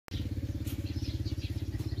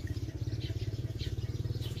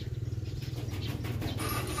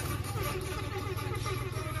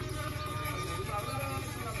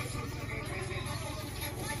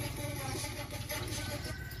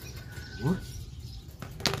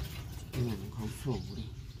สูง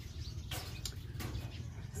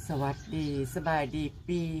สวัสดีสบายดี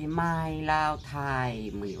ปีใหม่ลาวไทย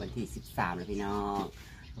มื้อวันที่13แล้วพี่น้อง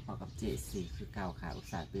พอกับเจสี่คือเก่าค่ะอุต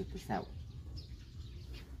ส่าห์ตื่นแต่เช้า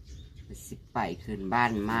ไปขึ้นบ้า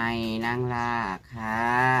นใหม่นางลาค่ะ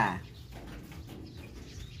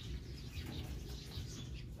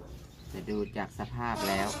จะดูจากสภาพ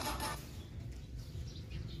แล้ว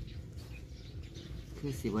คื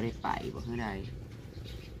อสิบ่ได้ไปบ่คือใด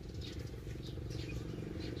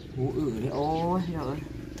หูเลยโอ้ยเดี๋ยว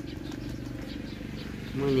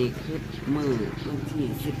มือนี้คือมือวันที่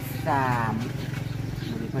13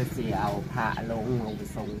มือนี้เพื่อสิเอาพระลงไป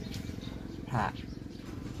ทรงพระ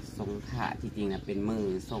จริงๆนะเป็นมือ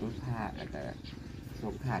ทรงพระแล้วก็ทร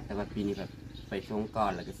งพระแต่ว่าปีนี้แบบไปทรงก่อ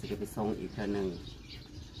นแล้วก็สิไปทรงอีกเท่านึง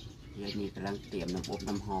เดี๋ยวนี้กำลังเตรียมน้ำอบ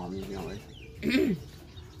น้ำหอมนี่หน่อย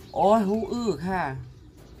โอ้ยหูค่ะ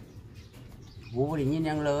หูได้ยิน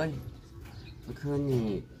ยังเลยเมื่อคืนนี้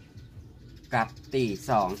กลับตี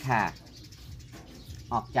2ค่ะ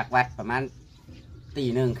ออกจากวัดประมาณตี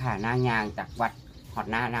1ค่ะนางยางจากวัดหอด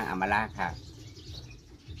หน้านางอมราค่ะ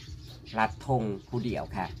รัดธงผู้เดี่ยว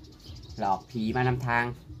ค่ะหลอกผีมานำทาง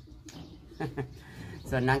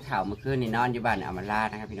ส่วนนางเข่าเมื่อคืนนี่นอนอยู่บ้านอมรา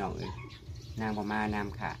นะครับพี่น้องนางประมาณน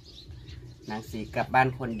ำค่ะนางสีกลับบ้าน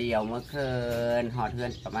คนเดียวเมื่อคืนหอดเทือ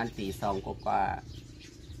นประมาณตี2กว่า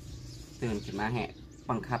ตื่นขึ้นมาแหะ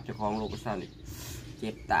บังคับเจ้าของโรคประสาทเ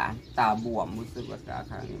จ็บตาบวมรู้สึกว่าตา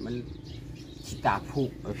ข้างนี้มันตาผุ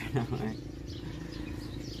เลย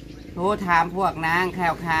โทรถามพวกนางแล้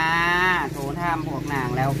วค่ะโทรถามพวกนาง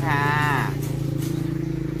แล้วค่ะ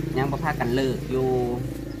ยังประพากันเลิกอยู่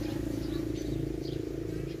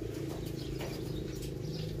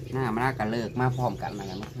หน้ามากันเลิกมาพร้อมกันมาแ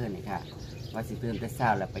ล้วเมื่อคืนนี่ค่ะว่าสิตื่นแต่เช้า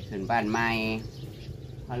แล้วไปขึ้นบ้านใหม่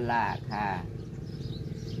พอลล่าค่ะ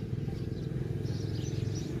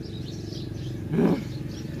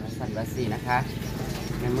มาสั่นวัสีนะคะ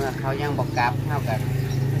ในเมื่อเขายังบอกกลับเท่ากัน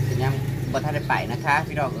ยังบ่ทันได้ไปนะคะ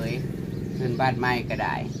พี่ดอกเอ๋ยขึ้นบ้านใหม่ก็ไ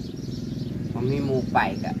ด้มันมีมูไป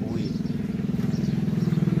กะอุ้ย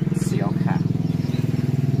เสียวค่ะ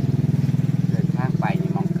เดินทางไปนี่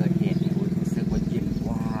มองเกิดเหตุนี่อุ้ยรู้สึกว่าเย็น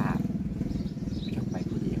ว่าจะไป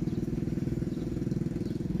ผู้เดียว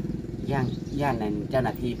ย่านนั้นเจ้าห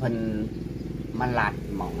น้าที่เพิ่นมาลัด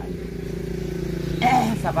มองอัน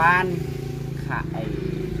สะบานขาไอ้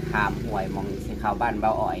ขามห่วยมองสิเข้าบ้านเบ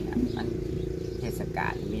าอ้อยนะมันเทศกา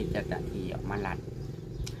ลมีเจ้าหน้าที่ออกมาลัด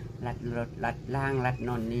รถลัดล่างลัดน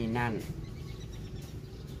นนี่นั่น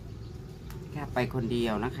แค่ไปคนเดีย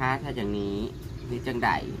วนะคะถ้าอย่างนี้นี่จังได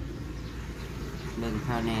เบิ่ง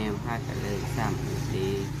ข้าวแนวพากันเลยซ้ำดี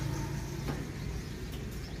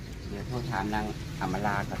เดี๋ยวโทษถามนางอมร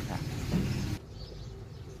าก่อนค่ะ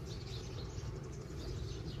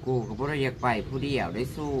กูกับพวกเราอยากไปผู้เดียวได้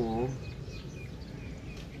สู้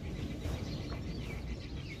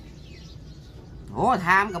โอ้ถ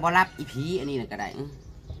ามกับบรับอีผีอันนี้นะก็ได้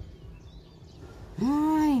เ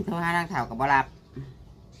ฮ้ยโทรหานางเถ่ากับบรับ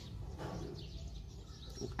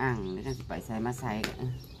อ่างนี่กันสิไปใส่มาใส่กัน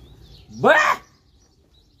บ้า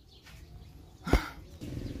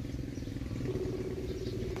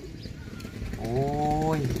โอ้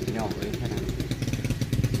ยพี่น้องเลยขนาด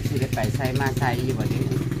สิได้ไปใส่มาใส่อยู่บ่นี้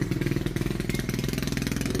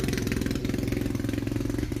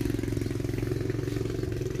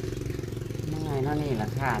นี่แหละ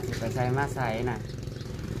ค่ะจะไปใส่มาใส่น่ะ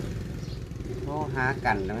โทรหา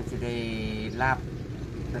กันแล้วมันจะได้รับ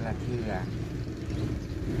แต่ละเทื่อ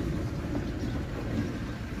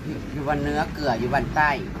อยู่วันเนื้อเกลืออยู่วันใต้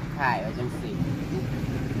ขายไว้จังสิ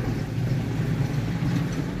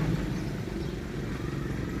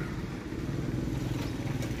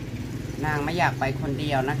นางไม่อยากไปคนเดี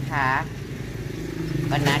ยวนะคะ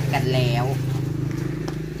ก็นัดกันแล้ว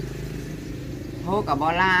โทรกับบอ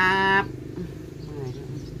รับ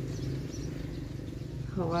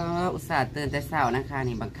เพราะว่าอุตส่าห์ตื่นแต่เช้านะคะ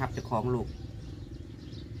นี่บังคับเจ้าของลูก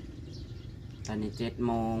ตอนนี้7 โ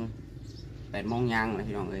มง 8 โมงยังเลย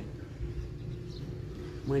พี่น้องเอ้ย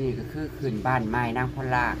มื้อนี้ก็คือขึ้นบ้านใหม่นางพอล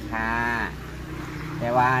ล่าค่ะแต่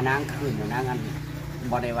ว่านางขึ้นนางอัน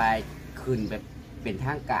บ่ได้ว่าขึ้นแบบเป็นท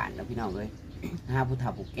างการนะพี่น้องเอ้ยหาผู้เฒ่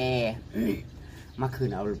าผู้แก่มาขึ้น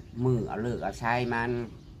เอามือเอาเลิกเอาใช้มัน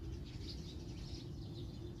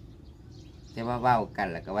แต่ว่าเว้ากัน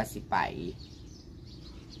แล้วก็ว่าสิไป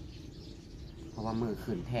เพราะว่ามือ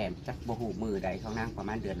ขึ้นแถมจักบ่หูมือใดเขานั่งประม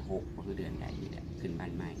าณเดือน6ก็คือเดือนใดนี่แหละขึ้นบ้า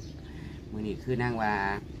นใหม่มือนี้คือนั่งว่า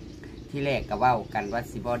ที่แรกก็เว้ากันว่า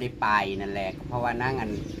สิบ่ได้ไปนั่นแหละเพราะว่านั่งอั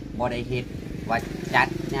นบ่ได้เฮ็ดว่าจัด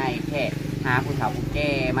ง่ายแค่หาผู้เฒ่าผู้แ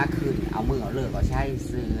ก่มาขึ้นเอามือเอาเลิกเอาใช้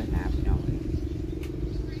ซื้อนะพี่น้อง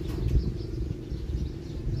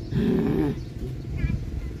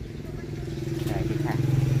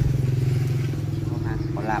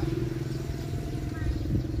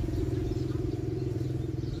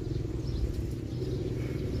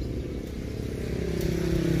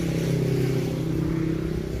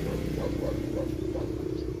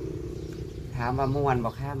ามว่าม่วนบ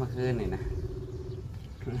อกข้ามาคืนนี่นะ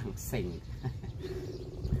นางเซ็ง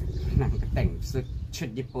นางก็แต่งชุด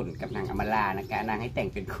ญี่ปุ่นกับนางอมรานะกะนางให้แต่ง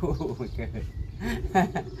เป็นคู่เกิด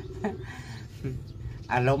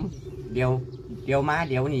อารมณ์เดี๋ยวมา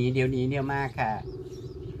เดี๋ยวหนีเดี๋ยวหนีเดี๋ยวมาค่ะ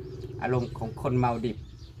อารมณ์ของคนเมาดิบ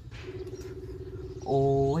โอ้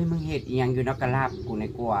ยมึงเหตุยังอยู่นอกกระลาบกูใน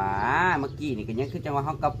กว่าเมื่อกี้นี่ก็ยังคือจังว่าเข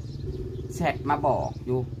ากับแชทมาบอกอ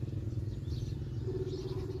ยู่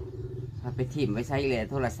ไปถิ่มไว้ใช้เลย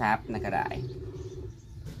โทรศัพท์นะก็ได้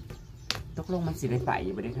ตกลงมันสิได้ไปอ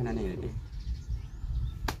ยู่ไม่ได้ขนาดนี้เลย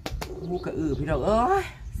หูกระอือพี่น้องเอ้ย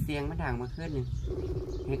เสียงมันดังมาขึ้นหนึ่ง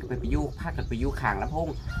ให้กับไปยูพากันไปยูขางแล้วพง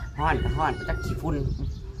ห้อนกับห้อนจักขี้ฝุ่น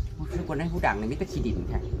คือคนให้ผู้ดังในมิตรขี้ดิน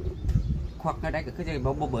ค่ะควักก็ได้ก็คือจะบ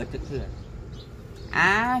อกเบิร์ดจะเถื่อน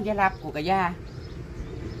อย่ารับกูกับย่า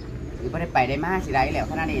หรือไม่ได้ไปได้มากสิได้แล้ว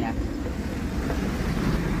ขนาดนี้นะ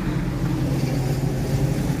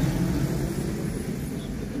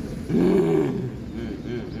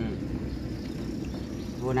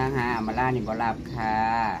โทรนางหามาล่านี่บอรับค่ะ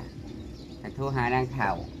แต่โทรหานางเข่า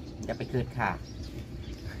จะไปเกิดค่ะ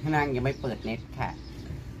นางยังไม่เปิดเน็ตค่ะ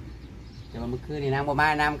จะมาเมื่อคืนนี่นางบ่มา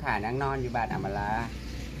น้ำค่ะนางนอนอยู่บ้านอามาลา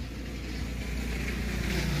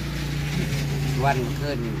วัน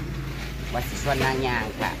ขึ้นวัดส่วนนางยาง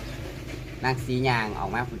ค่ะนางสียางออก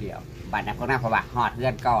มาผู้เดียวบัดนะพวกนางพระบาหอดเพื่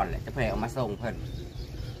อนก่อนเลยจะเพื่อออกมาส่งเพิ่น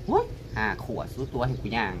ขวดสู้ตัวให้กู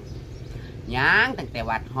ยางตั้งแต่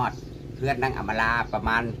วัดหอดเพื่อนนางอามาลาประม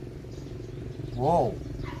าณโว้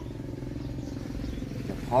เ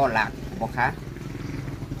ดี๋ยวพ่อหลักบอกคะ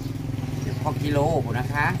เดี๋ยวพ่อกิโลผมนะ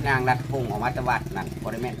คะนางรัดพงออกมาตะวัดนั่นบ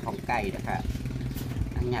ริเวณของไก่นะคะ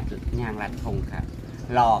นางหยัดนางรัดพงค่ะ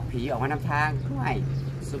หลอกผีออกมานำทางด้วย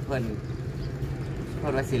สุเพิ่น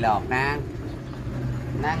ว่าสิหลอกนาง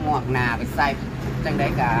งวกนาไปใส่จังได้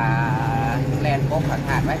กับแลนโป๊กข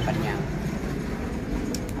าดไว้ปัญญา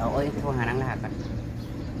เอาโทรหานางรหัสกัน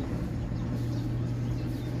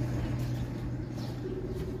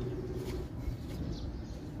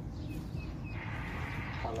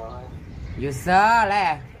อยู่เซอร์แหละ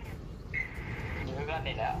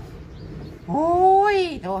โอ้ย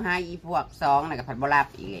โทรหาอีพวกสองน่ะกับพัดบลาบ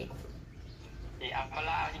อีกเลยอัมบา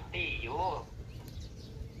ลาจิตี้อยู่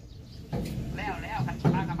แล้วคันช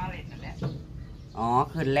นะกับมาเลนนั่นแหละอ๋อ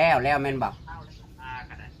ขึ้นแล้วแม่นบอก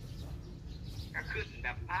ก็ขึ้นแบ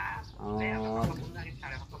บผ้าแล้วก็มือที่ชา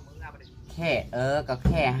แล้วก็มือแค่ก็แ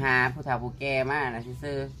ค่หาผู้เฒ่าผู้แก่มากนะ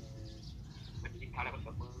ซื่อมันกินข้าวแล้ว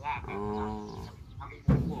ก็มืออ๋อท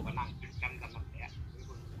ำผู้กำลังกินกันแบบนี้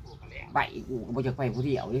ผู้กันแล้วไปกูก็บอกจะไปผู้เ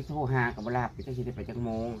ดียวที่โทรหากับบลาบจะคิดไปจังโม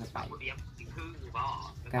งไปผู้เดียวคือบ่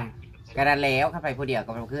กันแล้วเข้าไปผู้เดียว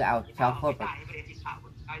ก็คือเอาช็อปโคตรไป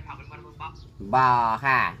บ่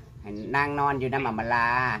ค่ะเห็นนั่งนอนอยู่น้ำอามาลา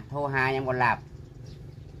โทรหายังบลาบ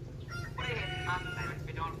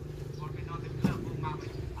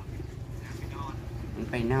มัน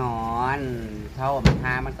ไปนอนเขามันพ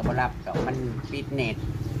ามันกับบลาบดอกมันปิดเน็ต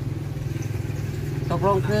ตกล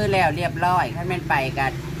งคือแล้วเรียบร้อยขั้นแม่นไปกั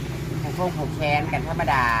นผูกแขนกันธรรม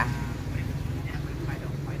ดา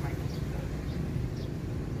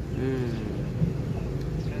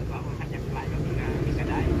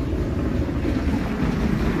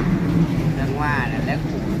จังว่าแล้ว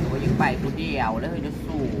กูตัวยังไปผู้เดียวแล้วจะ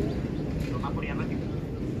สู้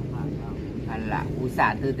อันละอุตส่า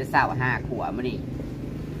ห์ตื่นแต่เช้า5 ขวบมาดิ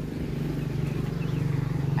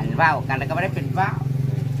อันว่าวกันแล้วก็ไม่ได้เป็นว่าว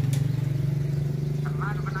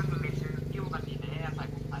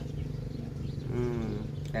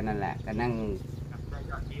ก็นั่นแหละก็นั่ง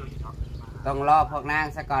ต้องรอพวกนาง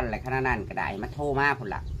ซะก่อนแหละขนาดนั้นก็ได้มาโทรมาพุ่น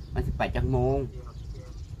ละมันสิไปจักโมง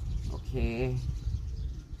โอเค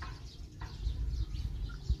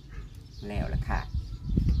แล้วล่ะค่ะ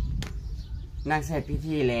นางเสร็จพิ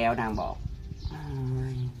ธีแล้วนางบอก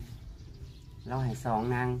เราให้สอง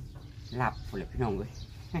นางหลับพุ่นเลยพี่น้องเลย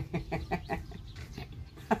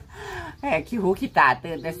แหกขี้หูขี้ตา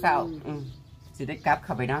ตื่นแต่เช้าสิได้กลับเ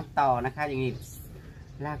ข้าไปนอนต่อนะคะอย่างนี้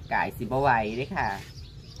ร่างกายสิบไหวด้วยค่ะ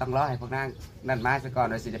ต้องรอให้พวกนั่งนั่นมาซะก่อน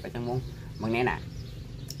โดยสิได้ไปจังมุ้งบางนี้น่ะ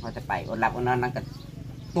พอจะไปอดหลับอดนอนนั่งกัน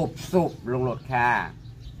ตุบสุบลงรถค่ะ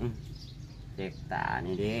เจ็บตา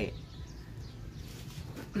นี่ดิ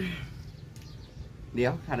เดี๋ย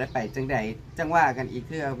วถ้าได้ไปจังใดจังว่ากันอีก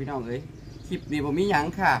คือเอาพี่น้องเอ้ยคลิปนี้ผมมีหยัง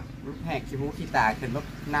ค่ะแหกขี้หูขี้ตาขึ้นรถ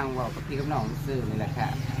นั่งว่ากับพี่กับน้องซื้อนี่แหละค่ะ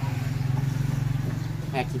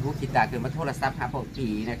แหกขี้หูขี้ตาขึ้นมาโทรศัพท์หาพวกผี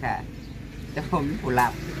นะคะจะผมผู้รั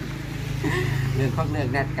บเรื่องข้อเรื่อง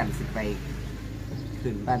แนดกันสิไป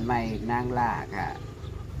ขึ้นบ้านใหม่นางล่าค่ะ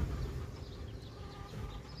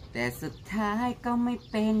แต่สุดท้ายก็ไม่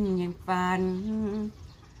เป็นอย่างฝัน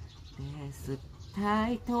แต่สุด ท้าย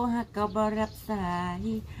โทรหาก็บ่รับสาย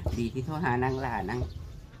ดีที่โทรหานางหลานั่ง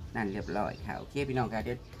นั่นเรียบร้อยค่ะโอเคพี่น้องค่ะเ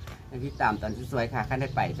ดี๋ยวพี่ตามตอนสวยๆค่ะขั้นได้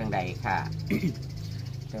ไปจังใดค่ะ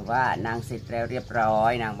แต่ว่านางเสร็จแล้วเรียบร้อ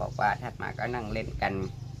ยนางบอกว่าถัดมาก็นั่งเล่นกัน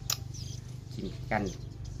กินกัน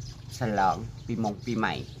ฉลองปีให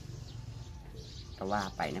ม่ก็ว่า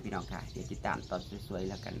ไปนะพี่น้องค่ะเดี๋ยวติดตามตอนสวยๆ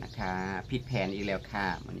แล้วกันนะคะผิดแผนอีกแล้วค่ะ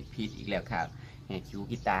มันนี้ผิดอีกแล้วค่ะแห่คิว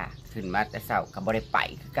กีตาขึ้นมาแต่เช้าก็บ่ได้ไป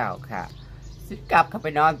คือเก่าค่ะสิกลับเข้าไป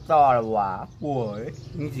นอนต่อละวะป่วย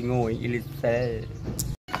นี่สิงยอิลิเซ่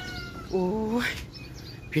โอ้ย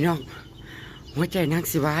พี่น้องหัวใจนาง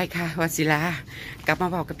สิวายค่ะวาศิลากลับมา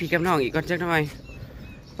บอกกับพี่กับน้องอีกก่อนจักหน่อย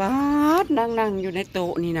ป๊าดนั่งอยู่ในโต๊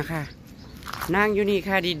ะนี่นะคะนั่งอยู่นี่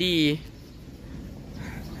ค่ะดี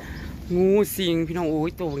ๆงูสิงพี่น้องโอ้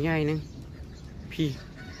ยโตใหญ่นึงพี่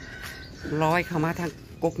ลอยเข้ามาทาง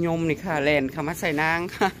กกยมนี่ค่ะแลนเข้ามาใส่นาง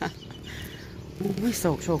ค่ะโอ้ยโช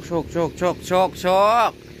ค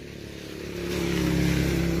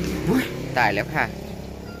โอ้ยตายแล้วค่ะ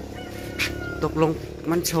ตกลง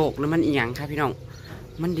มันโชคหรือมันเอียงค่ะพี่น้อง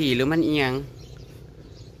มันดีหรือมันเอียง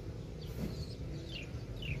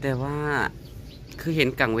แต่ว่าคือเห็น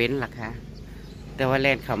กังเว้นล่ะคะแต่ว่าแล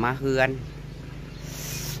นเข้ามาเฮือน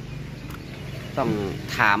ต้อง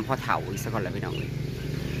ถามพ่อเฒ่าอีกสักคนละพี่น้องเลย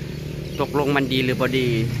ตกลงมันดีหรือบ่ดี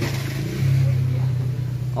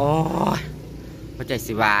โอ้ยเข้าใจ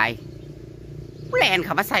สิวายแลนเ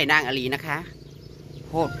ข้ามาใส่นางอลีนะคะโ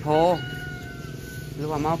พดโพหรือ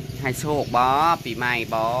ว่ามาให้โชคบอปีใหม่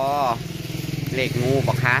บอเลขงูบ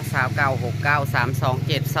อกคะ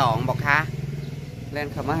29693272บอกคะแลน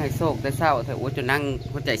เข้ามาให้โชคแต่เศร้าแต่โอ้จะนั่ง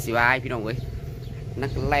เข้าใจสิวายพี่น้องเว้ยนั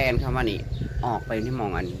กแลนเข้ามานี่ออกไปที่มอ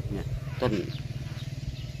งอันนี้เนี่ยต้น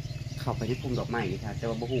เข้าไปที่พุ่มดอกไม้นี่ค่ะแต่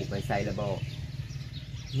ว่าบ่หูไปใส่ระบ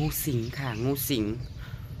งูสิงค่ะงูสิง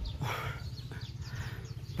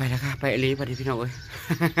ไปแล้วค่ะไปอลีพอดีพี่น้องเอ้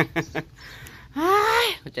ย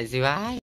เข้าใจสิวาย